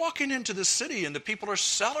they're walking into the city and the people are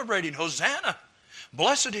celebrating, Hosanna.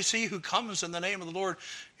 Blessed is he who comes in the name of the Lord.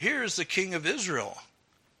 Here is the King of Israel.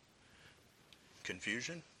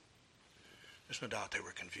 Confusion? There's no doubt they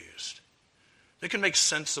were confused. They can make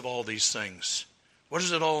sense of all these things. What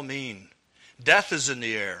does it all mean? Death is in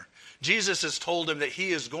the air. Jesus has told them that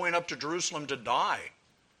he is going up to Jerusalem to die.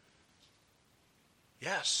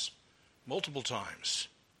 Yes, multiple times.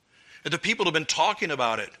 And the people have been talking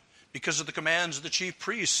about it because of the commands of the chief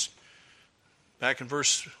priests. Back in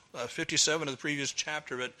verse 57 of the previous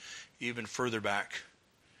chapter, but even further back.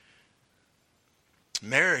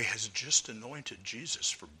 Mary has just anointed Jesus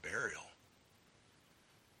for burial.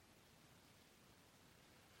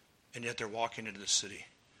 And yet they're walking into the city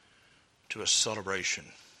to a celebration.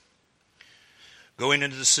 Going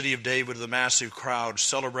into the city of David with a massive crowd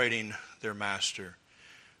celebrating their master.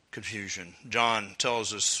 Confusion. John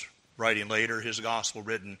tells us, writing later, his gospel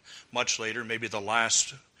written much later, maybe the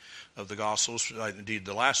last of the gospels, indeed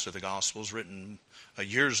the last of the gospels written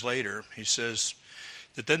years later, he says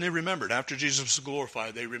that then they remembered, after Jesus was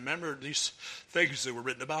glorified, they remembered these things that were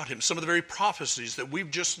written about him. Some of the very prophecies that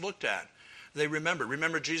we've just looked at, they remembered.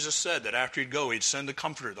 Remember, Jesus said that after he'd go, he'd send the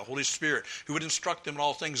Comforter, the Holy Spirit, who would instruct them in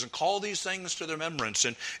all things and call these things to their remembrance.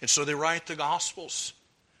 And so they write the Gospels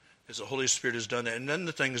as the Holy Spirit has done that. And then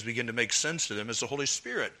the things begin to make sense to them as the Holy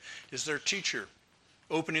Spirit is their teacher,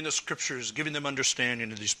 opening the Scriptures, giving them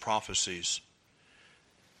understanding of these prophecies.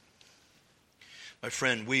 My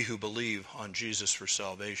friend, we who believe on Jesus for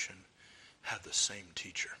salvation have the same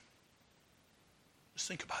teacher. Just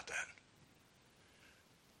think about that.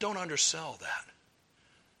 Don't undersell that.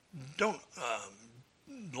 Don't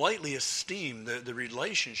lightly esteem the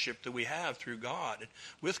relationship that we have through God,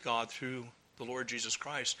 with God through the Lord Jesus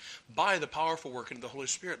Christ, by the powerful working of the Holy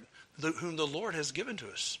Spirit, whom the Lord has given to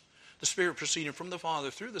us. The Spirit proceeding from the Father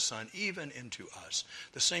through the Son, even into us.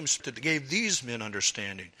 The same Spirit that gave these men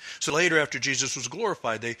understanding. So later, after Jesus was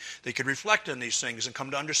glorified, they could reflect on these things and come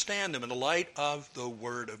to understand them in the light of the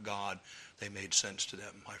Word of God. They made sense to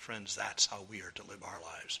them. My friends, that's how we are to live our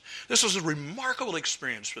lives. This was a remarkable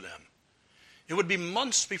experience for them. It would be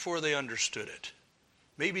months before they understood it.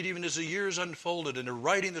 Maybe even as the years unfolded and they're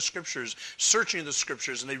writing the Scriptures, searching the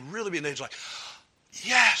Scriptures, and they're like,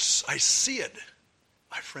 yes, I see it.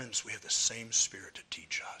 My friends, we have the same Spirit to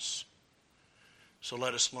teach us. So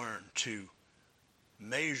let us learn to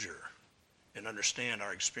measure and understand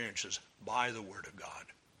our experiences by the Word of God,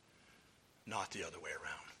 not the other way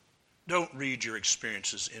around. Don't read your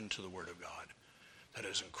experiences into the Word of God. That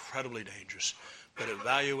is incredibly dangerous. But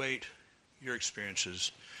evaluate your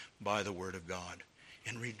experiences by the Word of God.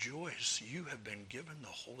 And rejoice, you have been given the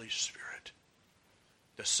Holy Spirit.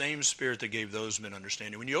 The same Spirit that gave those men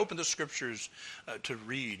understanding. When you open the Scriptures to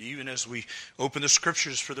read, even as we open the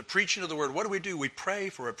Scriptures for the preaching of the Word, what do? We pray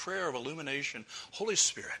for a prayer of illumination. Holy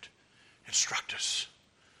Spirit, instruct us.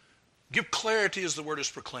 Give clarity as the word is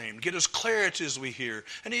proclaimed. Get us clarity as we hear.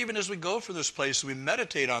 And even as we go from this place, we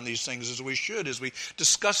meditate on these things as we should, as we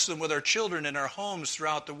discuss them with our children in our homes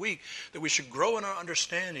throughout the week, that we should grow in our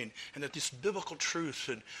understanding and that this biblical truth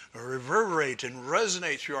should reverberate and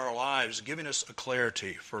resonate through our lives, giving us a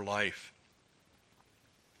clarity for life.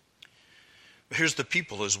 But here's the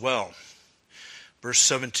people as well. Verse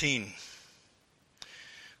 17.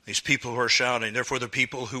 These people who are shouting, therefore the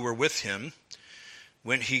people who were with him,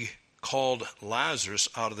 when he called Lazarus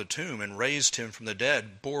out of the tomb and raised him from the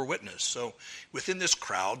dead, bore witness. So within this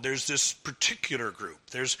crowd, there's this particular group.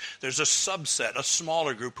 There's a subset, a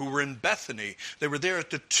smaller group who were in Bethany. They were there at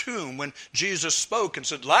the tomb when Jesus spoke and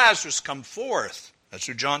said, Lazarus, come forth. That's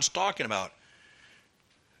who John's talking about.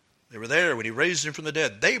 They were there when he raised him from the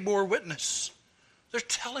dead. They bore witness. They're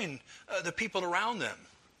telling the people around them.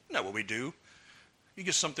 Isn't that what we do? You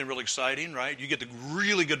get something really exciting, right? You get the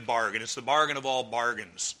really good bargain. It's the bargain of all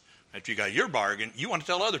bargains. If you got your bargain, you want to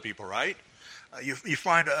tell other people, right? You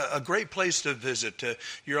find a great place to visit.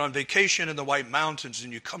 You're on vacation in the White Mountains,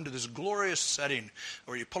 and you come to this glorious setting,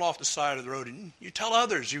 or you pull off the side of the road, and you tell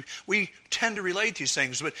others. We tend to relate these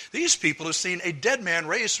things, but these people have seen a dead man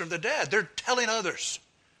raised from the dead. They're telling others.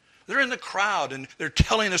 They're in the crowd, and they're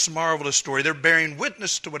telling this marvelous story. They're bearing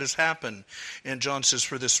witness to what has happened. And John says,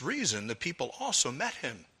 for this reason, the people also met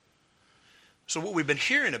him. So what we've been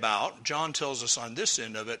hearing about, John tells us on this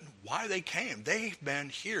end of it, why they came. They've been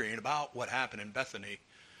hearing about what happened in Bethany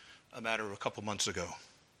a matter of a couple months ago.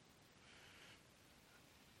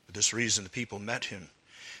 For this reason, the people met him,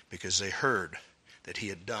 because they heard that he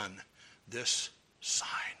had done this sign.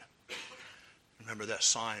 Remember that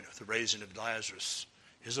sign of the raising of Lazarus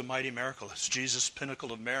is a mighty miracle. It's Jesus'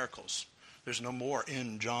 pinnacle of miracles. There's no more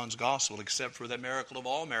in John's gospel except for that miracle of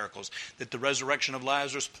all miracles that the resurrection of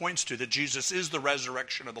Lazarus points to, that Jesus is the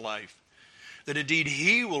resurrection of life. That indeed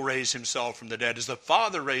he will raise himself from the dead as the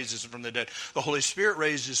Father raises from the dead. The Holy Spirit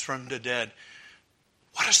raises from the dead.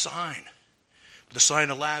 What a sign. The sign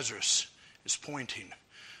of Lazarus is pointing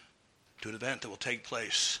to an event that will take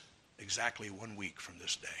place exactly 1 week from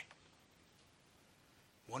this day.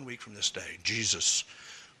 1 week from this day, Jesus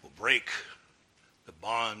will break the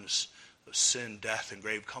bonds of sin, death, and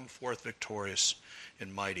grave, come forth victorious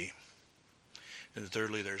and mighty. And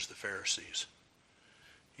thirdly, there's the Pharisees.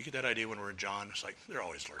 You get that idea when we're in John? It's like they're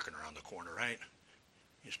always lurking around the corner, right?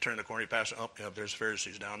 You just turn the corner, you pass, there's the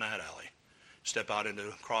Pharisees down that alley. Step out into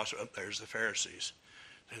the cross, there's the Pharisees.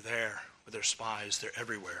 They're there with their spies. They're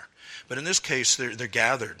everywhere. But in this case, they're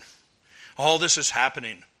gathered. All this is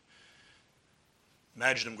happening.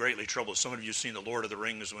 Imagine them greatly troubled. Some of you have seen the Lord of the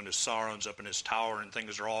Rings when his Sauron's up in his tower and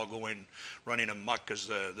things are all running amok as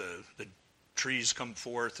the trees come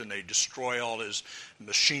forth and they destroy all his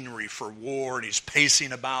machinery for war, and he's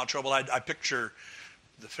pacing about trouble. I picture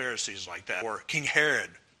the Pharisees like that. Or King Herod,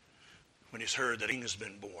 when he's heard that a king has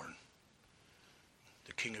been born,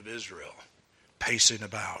 the king of Israel, pacing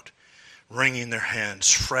about, wringing their hands,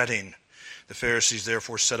 fretting. The Pharisees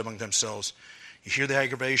therefore said among themselves, you hear the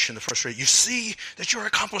aggravation, the frustration. You see that you're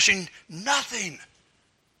accomplishing nothing.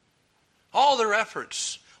 All their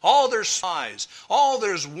efforts, all their sighs, all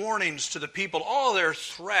their warnings to the people, all their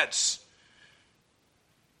threats.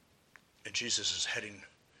 And Jesus is heading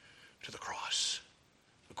to the cross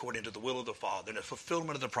according to the will of the Father and the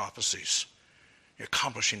fulfillment of the prophecies. You're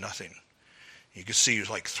accomplishing nothing. You can see he's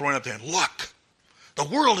like throwing up there, look, the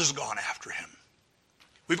world has gone after him.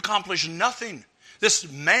 We've accomplished nothing. This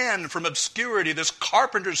man from obscurity, this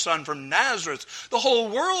carpenter's son from Nazareth, the whole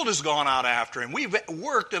world has gone out after him. We've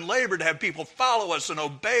worked and labored to have people follow us and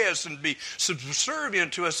obey us and be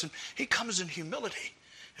subservient to us. And he comes in humility,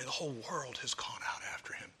 and the whole world has gone out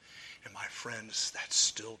after him. And my friends, that's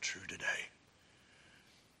still true today.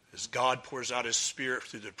 As God pours out his Spirit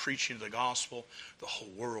through the preaching of the gospel, the whole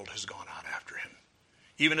world has gone out after him.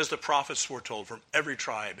 Even as the prophets foretold, from every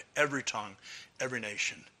tribe, every tongue, every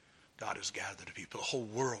nation, God has gathered the people. The whole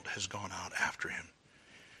world has gone out after him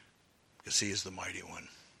because he is the mighty one.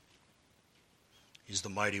 He's the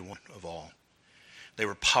mighty one of all. They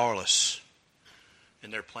were powerless in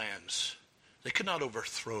their plans. They could not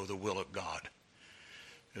overthrow the will of God.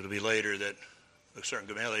 It'll be later that a certain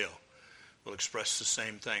Gamaliel will express the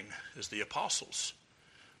same thing as the apostles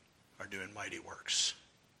are doing mighty works.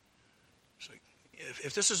 So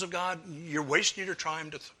if this is of God, you're wasting your time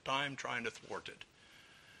trying to thwart it.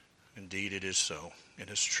 Indeed, it is so. It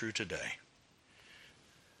is true today.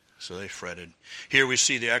 So they fretted. Here we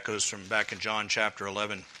see the echoes from back in John chapter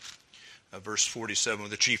 11, verse 47. When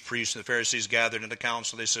the chief priests and the Pharisees gathered in the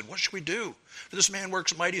council, they said, what should we do? For this man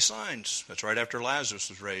works mighty signs. That's right after Lazarus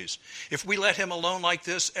was raised. If we let him alone like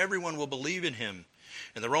this, everyone will believe in him.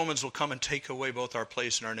 And the Romans will come and take away both our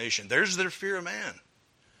place and our nation. There's their fear of man.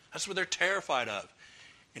 That's what they're terrified of.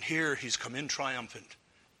 And here he's come in triumphant,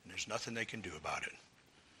 and there's nothing they can do about it.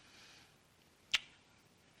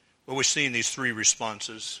 Well, we've seen these three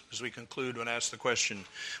responses. As we conclude, when I ask the question,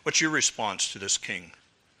 what's your response to this king?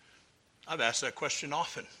 I've asked that question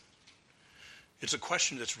often. It's a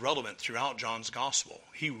question that's relevant throughout John's gospel.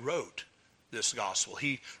 He wrote this gospel.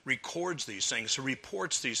 He records these things. He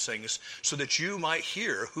reports these things so that you might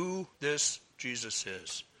hear who this Jesus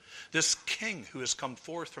is. This king who has come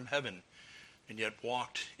forth from heaven and yet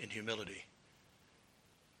walked in humility.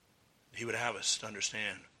 He would have us to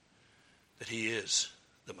understand that he is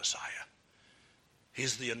the Messiah.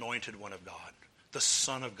 He's the anointed one of God, the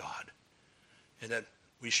Son of God. And that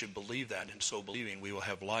we should believe that, and so believing we will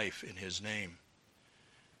have life in his name.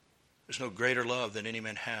 There's no greater love than any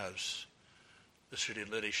man has. That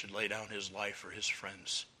he should lay down his life for his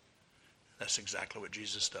friends. That's exactly what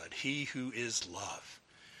Jesus did. He who is love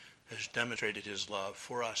has demonstrated his love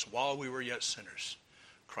for us while we were yet sinners.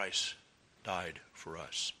 Christ died for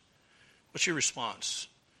us. What's your response?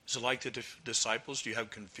 Is it like the disciples? Do you have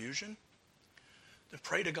confusion? Then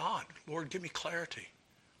pray to God. Lord, give me clarity.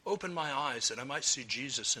 Open my eyes that I might see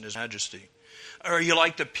Jesus in his majesty. Or are you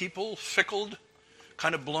like the people, fickle,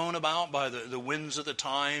 kind of blown about by the winds of the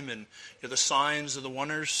time and the signs of the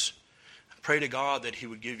wonders? Pray to God that he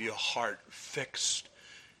would give you a heart fixed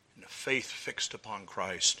and a faith fixed upon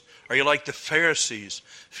Christ. Are you like the Pharisees,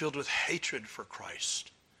 filled with hatred for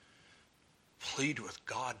Christ? Plead with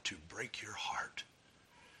God to break your heart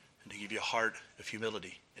and to give you a heart of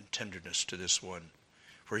humility and tenderness to this one.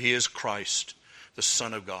 For he is Christ, the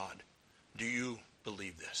Son of God. Do you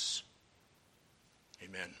believe this?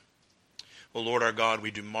 Amen. Well, Lord our God,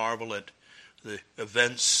 we do marvel at the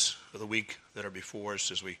events of the week that are before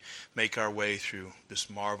us as we make our way through this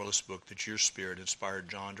marvelous book that your Spirit inspired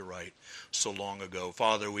John to write so long ago.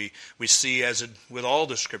 Father, we see as with all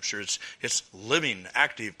the Scriptures, it's living,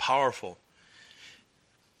 active, powerful,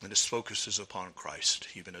 and its focus is upon Christ,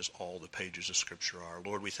 even as all the pages of Scripture are.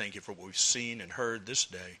 Lord, we thank you for what we've seen and heard this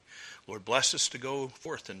day. Lord, bless us to go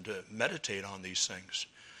forth and to meditate on these things,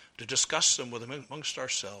 to discuss them amongst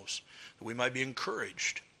ourselves, that we might be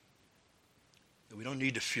encouraged, that we don't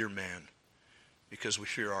need to fear man, because we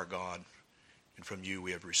fear our God, and from you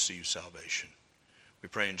we have received salvation. We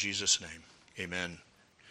pray in Jesus' name. Amen.